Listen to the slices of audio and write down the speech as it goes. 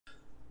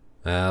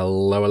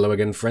Hello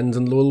again, friends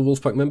and loyal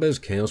Wolfpack members.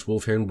 Chaos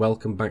Wolf here, and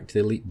welcome back to the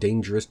Elite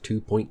Dangerous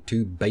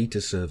 2.2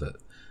 beta server.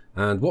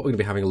 And what we're going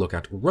to be having a look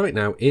at right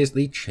now is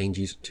the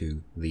changes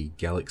to the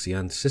galaxy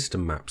and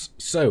system maps.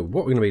 So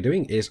what we're going to be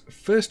doing is,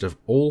 first of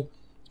all,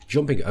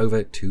 jumping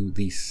over to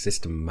the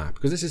system map,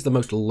 because this is the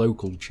most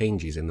local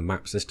changes in the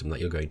map system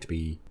that you're going to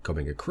be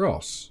coming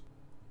across.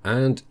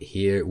 And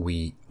here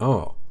we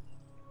are.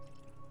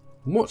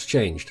 What's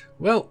changed?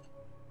 Well,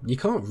 you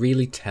can't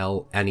really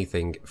tell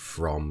anything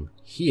from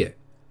here.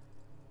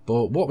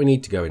 But what we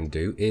need to go and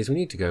do is we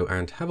need to go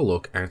and have a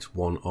look at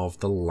one of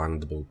the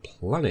landable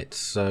planets.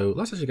 So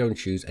let's actually go and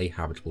choose a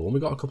habitable one.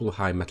 We've got a couple of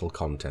high metal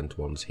content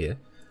ones here.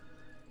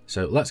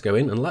 So let's go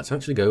in and let's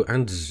actually go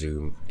and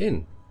zoom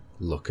in.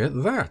 Look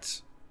at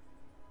that.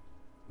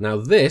 Now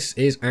this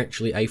is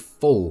actually a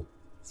full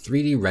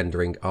 3D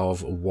rendering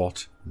of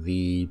what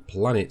the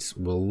planets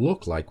will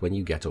look like when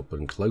you get up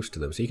and close to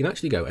them. So you can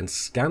actually go and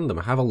scan them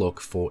and have a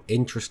look for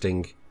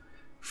interesting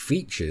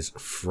features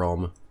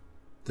from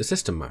the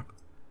system map.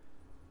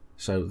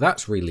 So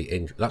that's really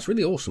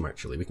awesome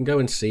actually. We can go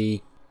and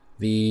see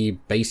the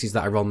bases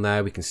that are on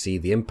there, we can see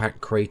the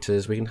impact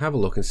craters, we can have a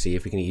look and see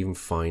if we can even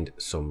find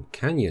some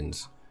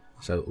canyons.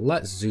 So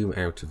let's zoom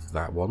out of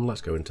that one,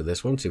 let's go into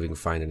this one, see if we can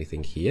find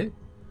anything here.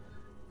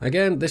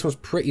 Again, this one's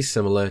pretty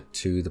similar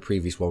to the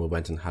previous one we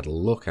went and had a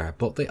look at,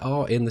 but they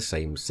are in the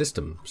same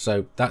system,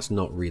 so that's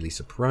not really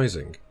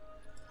surprising.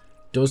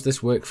 Does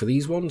this work for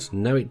these ones?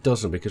 No, it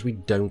doesn't, because we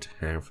don't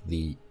have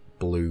the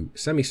blue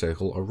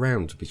semicircle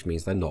around, which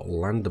means they're not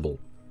landable.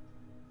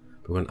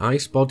 We've got an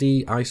ice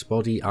body, ice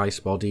body, ice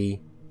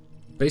body,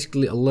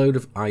 basically a load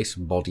of ice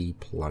body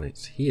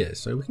planets here.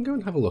 So we can go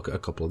and have a look at a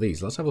couple of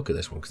these. Let's have a look at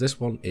this one, because this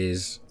one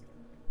is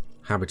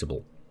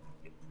habitable.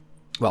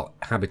 Well,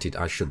 habited,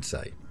 I should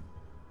say.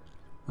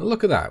 And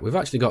look at that, we've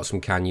actually got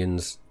some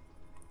canyons.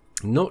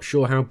 Not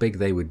sure how big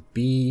they would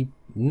be,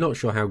 not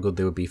sure how good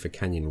they would be for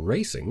canyon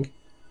racing,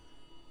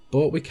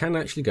 but we can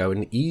actually go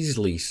and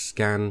easily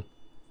scan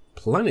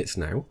planets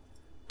now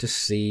to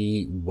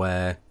see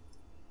where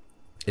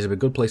is a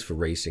good place for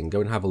racing.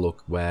 Go and have a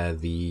look where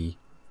the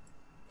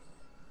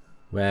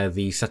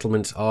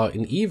settlements are,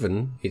 and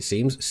even, it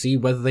seems, see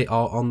whether they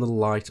are on the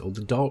light or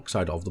the dark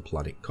side of the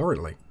planet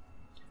currently.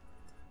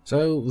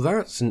 So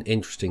that's an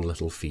interesting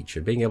little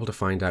feature, being able to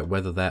find out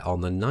whether they're on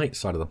the night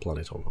side of the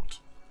planet or not.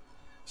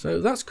 So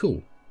that's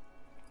cool.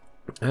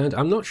 And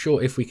I'm not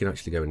sure if we can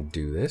actually go and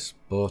do this,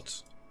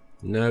 but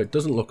no, it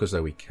doesn't look as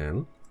though we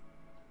can.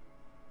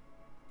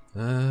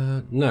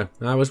 No,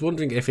 I was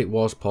wondering if it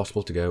was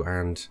possible to go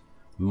and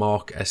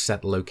mark a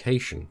set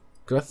location,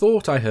 because I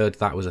thought I heard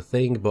that was a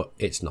thing, but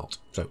it's not,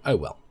 so oh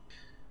well.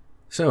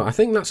 So I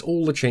think that's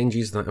all the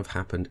changes that have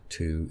happened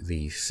to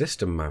the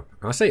system map.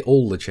 I say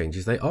all the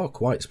changes, they are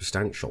quite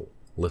substantial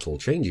little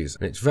changes,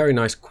 and it's very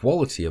nice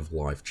quality of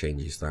life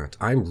changes that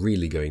I'm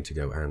really going to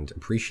go and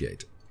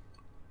appreciate.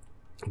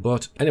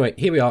 But anyway,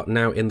 here we are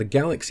now in the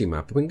galaxy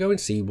map. We can go and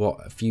see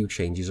what a few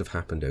changes have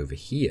happened over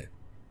here.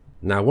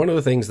 Now, one of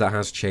the things that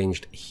has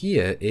changed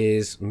here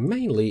is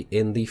mainly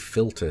in the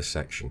filter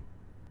section.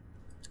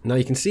 Now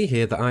you can see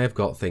here that I have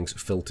got things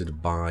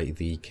filtered by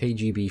the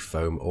KGB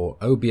foam, or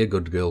oh be a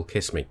good girl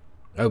kiss me,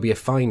 oh be a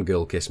fine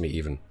girl kiss me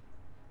even.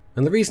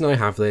 And the reason I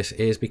have this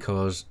is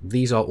because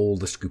these are all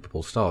the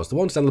scoopable stars. The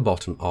ones down the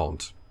bottom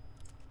aren't.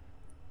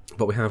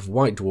 But we have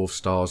white dwarf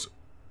stars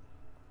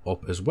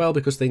up as well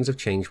because things have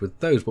changed with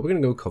those, but we're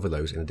going to go cover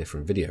those in a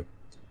different video.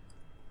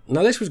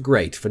 Now this was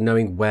great for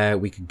knowing where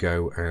we could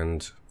go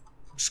and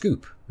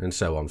scoop and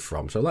so on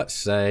from. So let's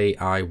say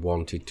I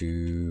wanted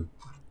to,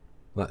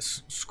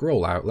 let's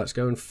scroll out, let's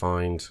go and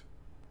find,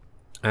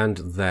 and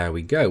there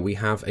we go, we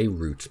have a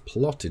route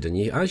plotted, and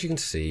as you can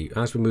see,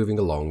 as we're moving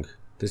along,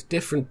 there's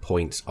different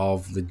points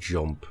of the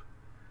jump,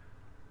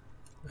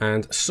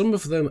 and some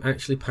of them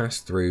actually pass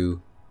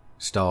through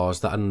stars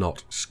that are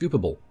not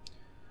scoopable.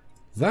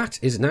 That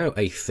is now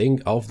a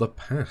thing of the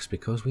past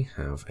because we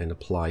have an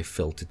apply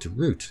filter to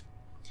route,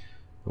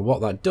 and what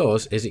that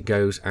does is it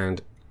goes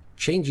and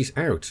changes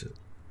out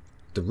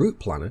the route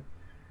planner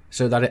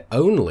so that it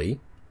only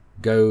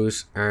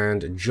goes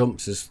and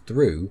jumps us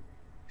through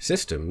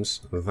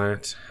systems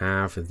that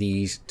have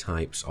these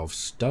types of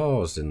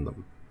stars in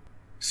them.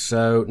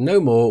 So no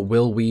more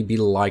will we be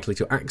likely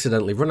to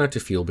accidentally run out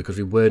of fuel because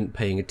we weren't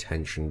paying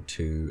attention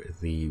to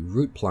the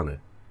route planner.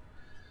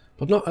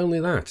 But not only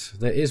that,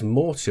 there is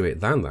more to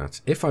it than that.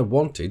 If I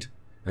wanted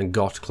and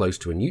got close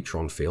to a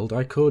neutron field,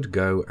 I could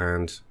go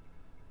and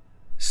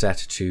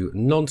set to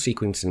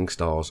non-sequencing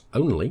stars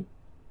only,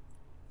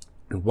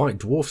 and white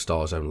dwarf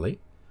stars only,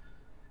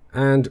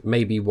 and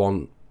maybe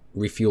one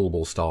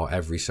refuelable star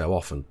every so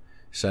often.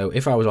 So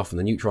if I was off in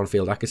the neutron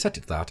field, I could set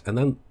it to that, and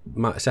then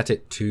set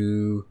it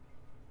to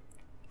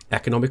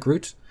economic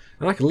route,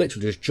 and I could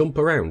literally just jump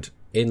around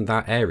in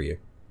that area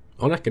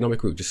on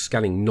economic route, just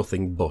scanning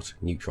nothing but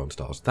neutron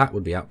stars. That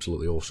would be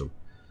absolutely awesome.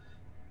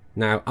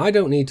 Now, I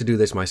don't need to do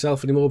this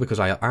myself anymore because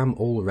I am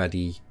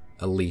already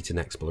elite in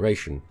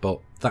exploration,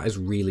 but that is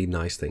a really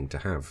nice thing to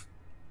have.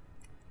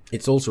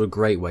 It's also a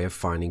great way of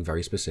finding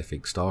very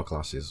specific star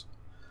classes.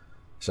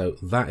 So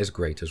that is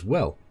great as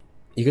well.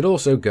 You could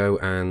also go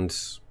and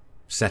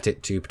set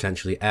it to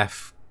potentially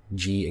F,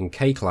 G and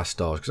K class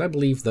stars, because I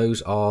believe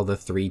those are the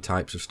 3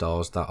 types of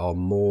stars that are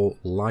more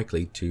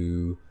likely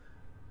to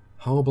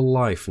harbour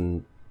life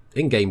and,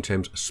 in game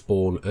terms,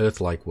 spawn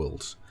Earth-like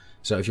worlds.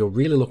 So if you're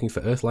really looking for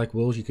Earth-like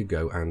worlds, you could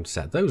go and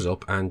set those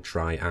up and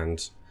try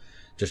and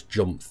just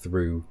jump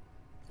through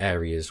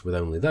areas with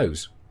only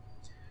those.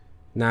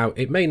 Now,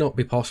 it may not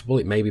be possible.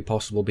 It may be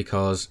possible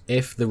because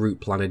if the route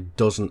planner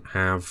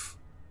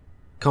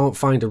can't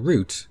find a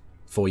route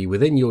for you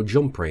within your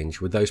jump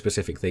range with those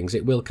specific things,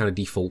 it will kind of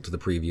default to the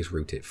previous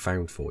route it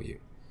found for you.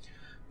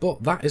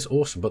 But that is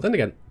awesome. But then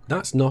again,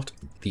 that's not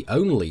the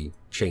only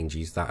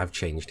changes that have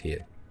changed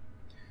here.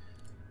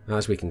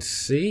 As we can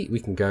see, we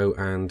can go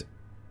and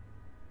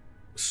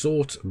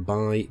sort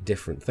by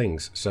different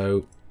things.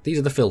 So these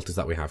are the filters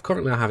that we have.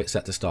 Currently I have it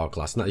set to star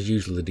class, and that is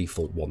usually the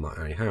default one that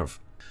I have.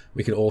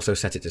 We can also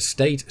set it to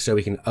state, so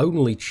we can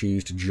only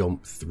choose to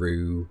jump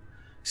through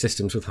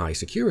systems with high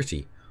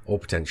security, or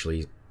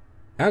potentially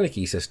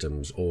anarchy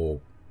systems,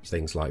 or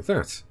things like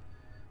that.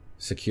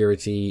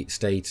 Security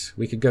state,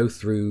 we could go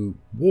through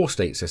war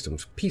state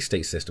systems, peace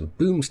state system,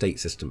 boom state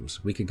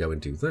systems. We could go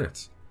and do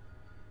that.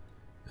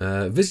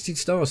 Visited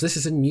stars, this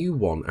is a new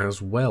one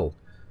as well.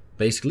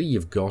 Basically,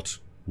 you've got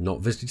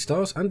not visited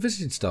stars and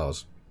visited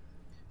stars.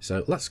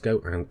 So let's go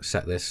and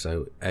set this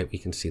so we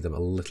can see them a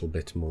little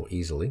bit more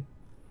easily.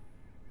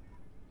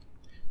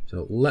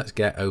 So let's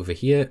get over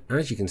here.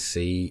 As you can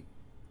see,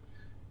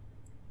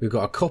 we've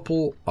got a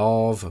couple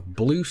of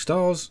blue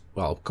stars,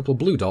 well, a couple of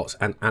blue dots,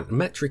 and a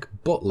metric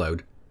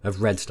buttload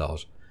of red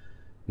stars.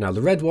 Now,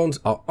 the red ones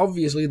are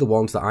obviously the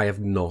ones that I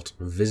have not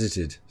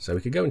visited. So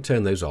we could go and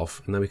turn those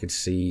off, and then we could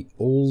see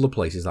all the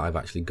places that I've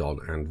actually gone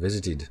and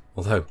visited.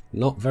 Although,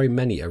 not very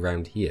many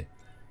around here.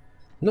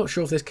 Not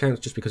sure if this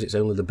counts just because it's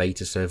only the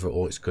beta server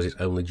or it's because it's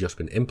only just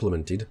been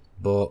implemented.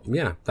 But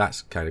yeah,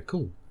 that's kind of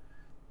cool.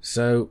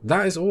 So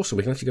that is awesome.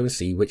 We can actually go and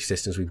see which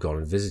systems we've gone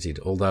and visited,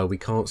 although we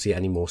can't see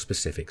any more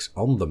specifics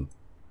on them.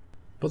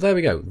 But there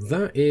we go.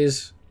 That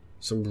is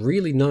some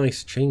really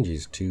nice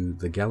changes to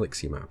the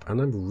Galaxy map,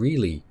 and I'm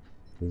really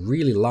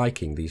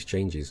liking these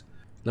changes.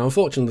 Now,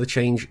 unfortunately, the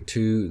change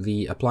to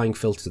the applying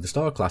filter to the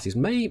star classes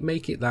may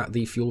make it that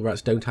the fuel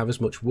rats don't have as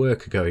much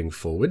work going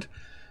forward,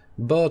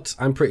 but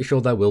I'm pretty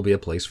sure there will be a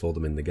place for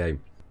them in the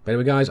game. But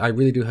anyway, guys, I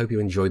really do hope you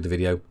enjoyed the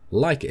video.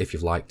 Like it if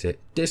you've liked it,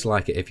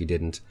 dislike it if you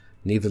didn't.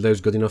 Neither of those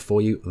good enough for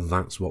you,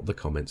 that's what the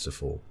comments are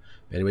for.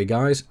 Anyway,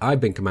 guys, I've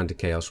been Commander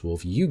Chaos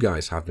Wolf. You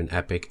guys have been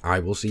epic. I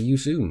will see you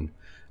soon.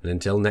 And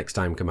until next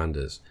time,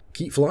 Commanders,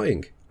 keep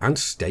flying and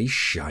stay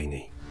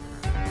shiny.